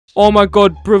Oh my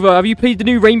god, brother, have you played the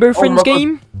new Rainbow Friends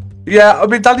game? Yeah, I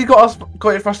mean, Daddy got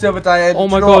it for us the other day, and oh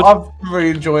my god, god, I've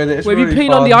really enjoyed it. It's Wait, really have you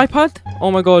played fun. on the iPad?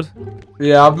 Oh my god.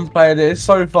 Yeah, I've been playing it. It's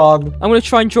so fun. I'm gonna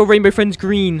try and draw Rainbow Friends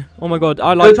green. Oh my god,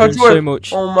 I like green so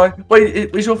much. Oh my,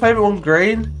 wait, is your favourite one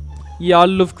green? Yeah, I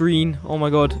love green. Oh my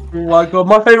god. Oh my god,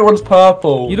 my favourite one's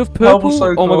purple. You love purple? Purple's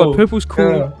so oh my god, cool. purple's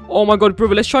cool. Yeah. Oh my god,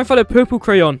 brother, let's try and find a purple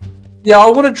crayon. Yeah, I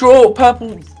want to draw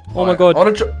purple. Oh my god. I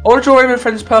want to draw Rainbow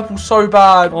Friends purple so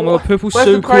bad. Oh my god, purple's Where's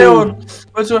so the crayon? cool.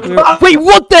 Where's the... Wait,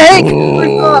 what the heck?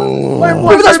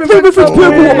 Wait, that's Rainbow Friends purple.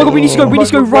 Oh my god, we need to go. We need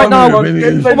to go right now. Oh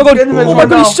my god. Oh my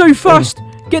god, he's so fast.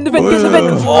 Get in the vent. Get in the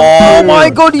vent. Oh my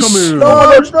god, he's. Oh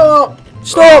my god.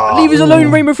 Stop. Leave us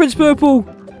alone, Rainbow Friends purple.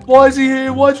 Why is he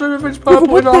here? Why is Rainbow Friends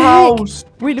purple in our house?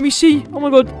 Wait, let me see. Oh my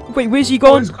god. Wait, where's he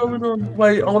gone? What is going on?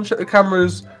 Wait, I want to check the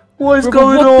cameras. What is Brother,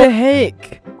 going on? What the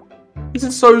heck? This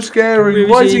is so scary.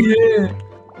 Why is he here?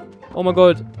 Oh my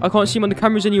god, I can't see him on the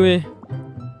cameras anywhere.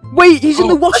 Wait, he's in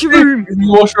the washroom room. In the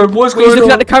washroom. What's Wait, going he's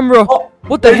looking on? at the camera. Oh,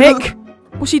 What the heck?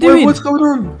 What's he doing? Wait, what's going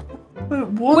on? Wait,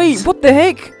 what? Wait, what the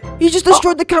heck? He just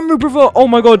destroyed the camera, brother. Oh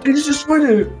my god. He just destroyed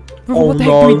it. Brother, what the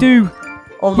heck do we do?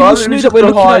 Oh He no, must know that we're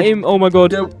looking at him. Oh my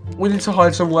god. Yeah, we need to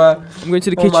hide somewhere. I'm going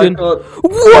to the Oh my kitchen. god.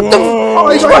 What the? Oh,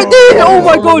 He's right there. Oh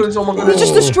my god. goodness, oh my He goodness.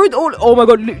 just destroyed all. Oh my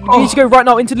god. We need to go right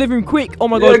now into the living room, quick. Oh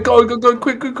my Yeah, god. go,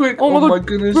 quick. Oh my god.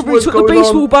 goodness. Brother, he What's took the going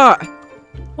baseball on? bat.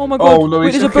 Oh my god. Oh no,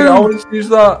 Wait, he's there's a taking it. I boom. want to use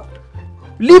that.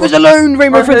 Leave us alone,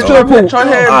 Rainbow Friends purple. Try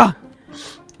him. Ah.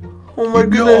 Oh my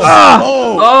goodness.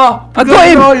 Ah. I got good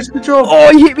him. Guys, good job. Oh,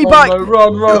 he hit me back. No,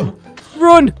 run.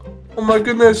 Run. Oh my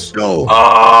goodness. Go. Oh,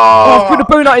 I threw the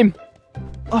bone at him.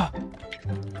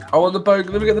 I want the bow.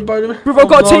 Let me get the bow. Brother, I've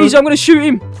got a taser. I'm going to shoot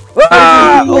him.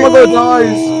 Ah. Oh my god.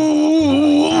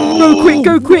 Guys.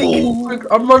 Go quick.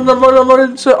 I'm running to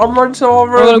our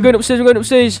room. I'm going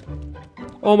upstairs.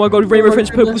 Oh my god, Rainbow Friends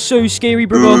purple is so scary,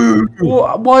 brother.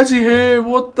 Why is he here?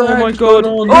 What the heck my is god.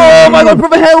 going on? Oh my god,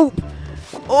 brother, help.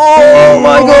 Oh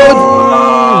my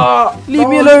god. Leave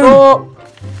me alone.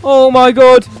 Oh my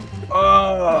god.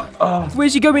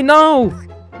 Where's he going now?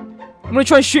 I'm going to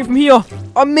try and shoot from here.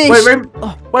 I missed.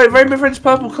 Wait, Rainbow Friends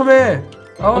purple, come here.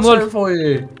 I'm something for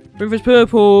you. Rainbow Friends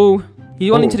purple. He's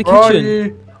gone into the Where are kitchen.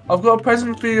 you? I've got a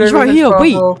present for you. He's right here. Rainbow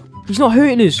Wait. Friends purple. He's not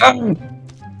hurting us.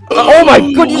 Oh my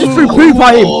god, you just threw poop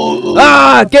at him.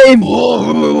 Ah, get him.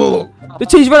 The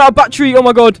tea's run out of battery. Oh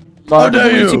my god. How We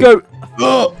dare need to you?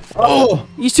 go.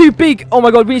 He's too big. Oh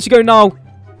my god, we need to go now.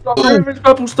 Rainbow Friends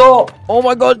purple, stop. Oh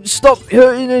my god, stop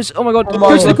hurting us. Oh my god. Oh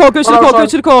Go to the car, go to the car, go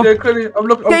to the car. Yeah, clearly. I'm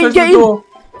looking. Get in.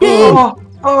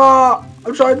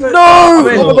 I'm trying to. No! Oh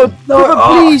my god. No. Brother,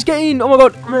 please get in. Oh my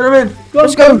god. I'm in.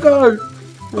 Let's go. Go.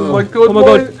 Oh my god. Oh my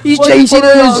god. He's chasing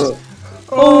us.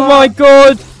 Oh my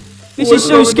god. This is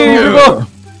so scary, brother.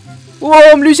 Whoa,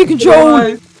 I'm losing control.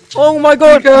 Why? Oh my Be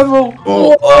god. careful.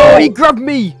 Oh, he grabbed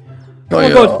me. Oh my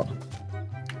god.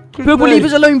 Purple, leave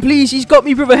us alone, please. He's got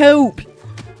me, brother. Help.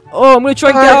 Oh, I'm going to try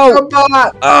and get out. Come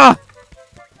back. Ah.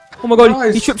 Oh my god,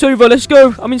 Guys. he tripped over. Let's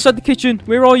go. I'm inside the kitchen.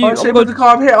 Where are you? I Oh hit my him with god. the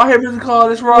car. I'm here. I hit him with the car.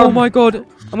 Let's run. Oh my god. I'm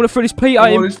going to throw this plate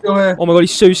at him. He's still here. Oh my god,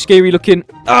 he's so scary looking.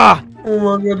 Ah. Oh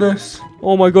my goodness.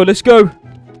 Oh my god, let's go.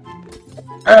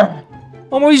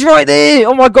 Oh my, he's right there.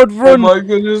 Oh my god, Oh run. my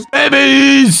goodness.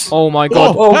 Babies! Oh my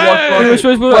god. Oh my Hey!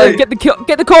 god. Wait. Get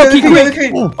the car key,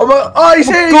 quick. Oh my. Oh, he's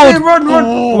here. He's God. here. Run.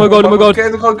 Oh my god, oh my god. Get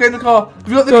in the car. Get in the car. Have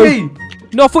you got the Go. key?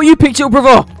 No, I thought you picked it up,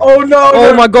 brother. Oh no.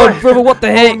 Oh no. my god, Wait. brother, what the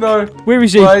heck? Oh no. Where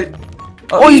is he? Wait.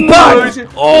 Oh, he's No, back. he's here.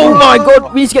 Oh my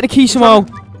god, we need to get the key somehow.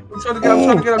 I'm trying to get. I'm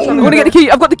trying to get. I'm gonna get the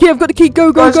key. I've got the key.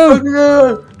 Go, Guys, go.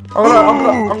 go. I'm gonna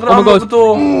Oh my unlock god. the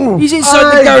door. He's inside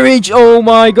the Hey. garage. Oh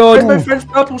my Hey, god. my friend's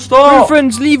purple, My stop.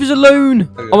 friends, leave us alone.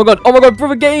 Oh my god,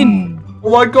 brother, get in. Oh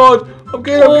my god. I'm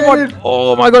getting in.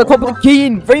 Oh my god, I can't put the key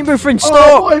in. Rainbow friend, Oh,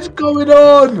 stop. what is going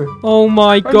on? Oh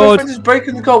my My god. friend is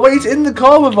breaking the car. Wait, he's in the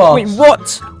car with us. Wait,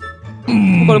 what? Oh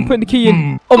my god, I'm putting the key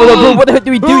in. Oh my god, bro, what the heck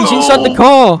do we do? He's inside the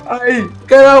car. Hey,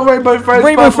 get out, Rainbow Friends.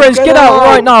 Rainbow Purple, friends, get out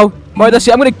right now. Right, that's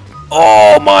it. I'm gonna.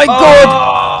 Oh my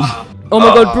god. Oh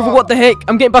my god, brother, what the heck?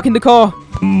 I'm getting back in the car.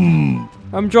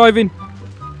 I'm driving.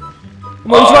 Oh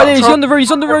my god, he's right there. He's on the road.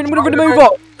 He's on the road. I'm gonna run him over.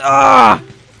 Ah.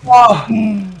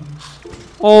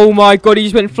 Oh my god, he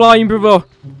just went flying, brother.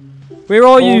 Where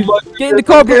are you? Get in the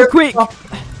car, brother, quick.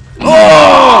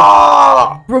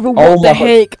 Oh! Brother, what the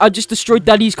heck? I just destroyed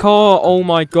Daddy's car. Oh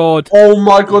my god. Oh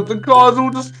my god, the car's all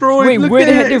destroyed. Wait, Look where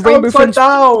the at heck it, did it's Rainbow upside Friends?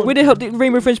 down. Where the hell did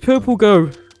Rainbow Friends Purple go?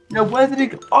 Yeah, where did he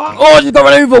go? Oh, I just got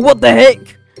run over. What the heck?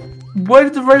 Where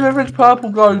did the Rainbow Friends Purple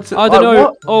go to? I don't know.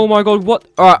 What? Oh my god, what?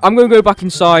 Alright, I'm gonna go back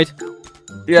inside.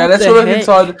 Yeah, What let's the go look heck?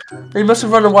 inside. He must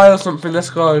have run away or something. Let's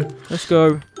go. Let's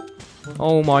go.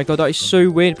 Oh my god, that is so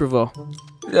weird, brother.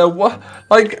 Yeah, what?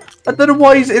 Like, I don't know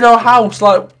why he's in our house,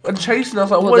 like, and chasing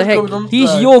us. Like, What what the is heck? going on He's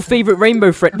today? your favourite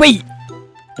rainbow friend. Wait,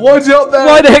 Why is he up there?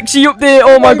 why the heck's he up there?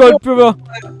 Oh my god, brother.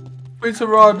 We need to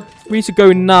run. We need to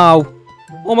go now.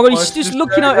 Oh my god, he's just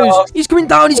looking at us. He's coming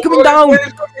down, he's coming down.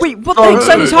 Wait, what the heck's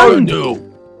that in his hand?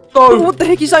 Bro, No. what the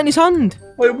heck is that in his hand?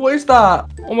 Wait, what is that?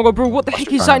 Oh my god, bro, what the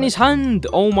heck is that in his hand?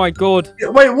 Oh my god. Yeah,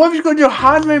 wait, what have you got in your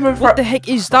hand, Rainbow What Friend? the heck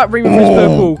is that, Rainbow Friends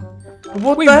Purple?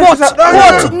 What Wait, the heck what? is that?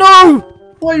 What? No!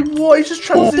 Wait, what? He's just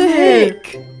trapped What us the in here.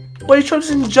 heck? Wait, he's trapped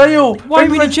us in jail. Why are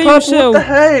we in a Rainbow jail Friends cell? Purple, what the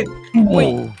heck?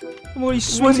 Wait. Oh, he's What's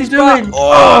swinging he his back. doing?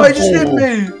 Oh, Wait, just hit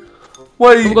me.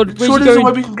 Wait, Oh my god, where's surely he there's a going?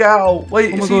 way we can get out.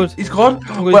 Wait, Oh my is god. he's gone? Oh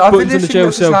my god, Wait, I his think button's in this the thing jail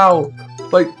lets us cell.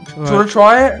 out. Wait, do you Alright. want to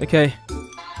try it? Okay.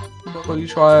 Well, you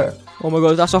try it. Oh my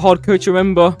god, that's a hard code to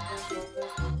remember.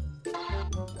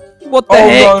 What the Oh,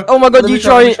 heck? no. Oh my god, Let you me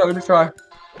try it. Let me try.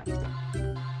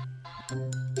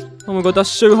 Oh my god, that's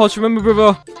so hard to remember,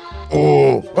 brother.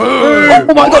 Oh, Oh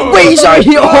my god, wait, he's out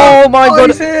here. Oh my Oh, god.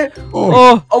 he's here.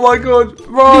 Oh, Oh my god,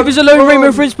 run! leave us alone, run.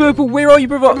 Rainbow Friends Purple. Where are you,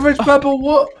 brother? Rainbow Friends Purple,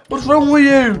 what? What's wrong with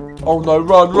you? Oh no,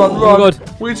 run, run, Oh run! my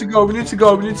god. We need to go. We need to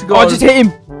go. We need to go. Oh, I just hit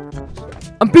him.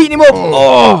 I'm beating him up.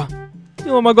 Oh.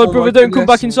 Oh my god, Oh brother, my don't come goodness.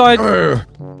 back inside. oh,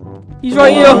 He's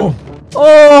right here. oh,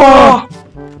 Oh.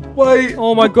 Wait,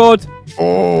 Oh my god.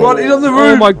 run! He's on the Oh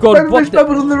roof. my god, Rainbow what Friends the-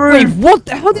 Purple's on the Wait, roof. what?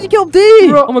 How did he get up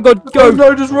there? Run. Oh my god, Oh, go.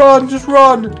 no, just run, just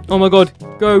run. Oh my god,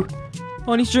 go.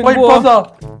 Oh, I need to drink Wait, water.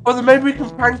 brother, maybe we can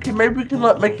prank him. Maybe we can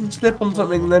like make him slip on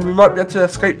something, and then we might be able to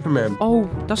escape from him. Oh,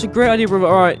 that's a great idea, brother.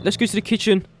 Alright, let's go to the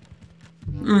kitchen.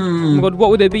 Oh my Hmm. god, what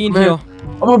would there be in Man. here?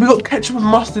 Oh, we got ketchup and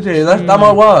mustard here. That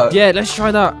might work. Yeah, let's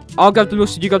try that. I'll grab the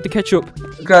mustard, you grab the ketchup.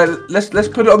 Okay, let's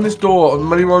put it on this door. And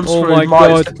when he runs Oh through, my he might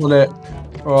God. step on it.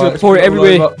 Alright, let's pour it put all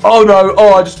everywhere. over. Oh no!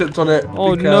 Oh, I just slipped on it.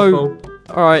 Oh, Be no. careful.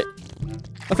 Alright.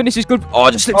 I think this is good. Oh,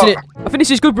 I just slipped in it. I think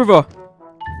this is good, brother.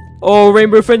 Oh,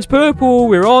 Rainbow Friends Purple,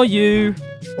 where are you?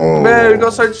 Man, we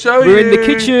got something to show you. We're in the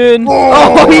kitchen.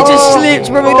 Oh. Oh, he just slipped,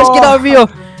 brother. Let's get out of here.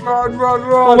 Run, run,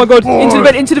 run! Oh my god, into the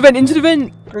vent, into the vent, into the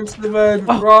vent. Into the vent,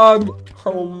 run!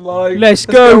 Oh my! Let's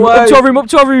go. away. Up to our room, up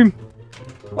to our room.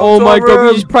 Oh to my our god, we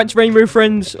room. just pranked Rainbow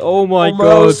Friends. Oh my Oh my,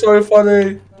 that god. was so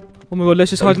funny. Oh my god,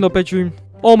 let's just hide in our bedroom.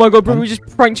 Oh my god, bro, we just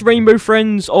pranked Rainbow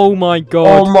Friends. Oh my Oh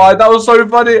god. my, that was so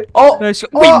funny. Oh! Let's go.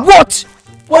 Oh. Wait, what?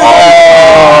 Wait.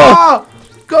 Oh! Ah!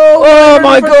 Go! Oh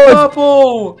my Rainbow God.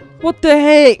 Purple! What the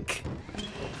heck?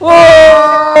 Oh!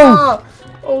 Ah!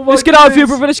 Oh my Let's get out of here,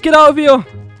 goodness. brother. Let's get out of here.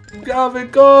 Get out of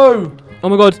it, go! Oh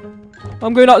my god.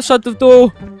 I'm going outside the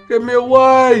door. Get me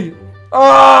away!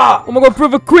 Ah! Oh my god,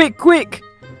 brother, quick, quick.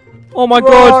 Oh my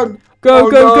god. Run! Go,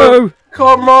 Oh go, no. go.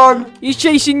 Come on! He's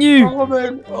chasing you. Come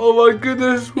on! Oh my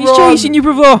goodness! He's run. chasing you,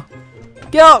 brother.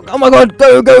 Get out. Oh my god,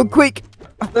 go, go, quick.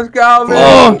 Let's get out of here!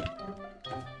 Oh.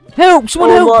 Help,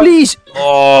 someone Oh help, my- please.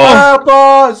 Oh. Help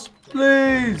us!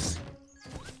 Please!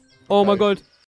 Oh my god.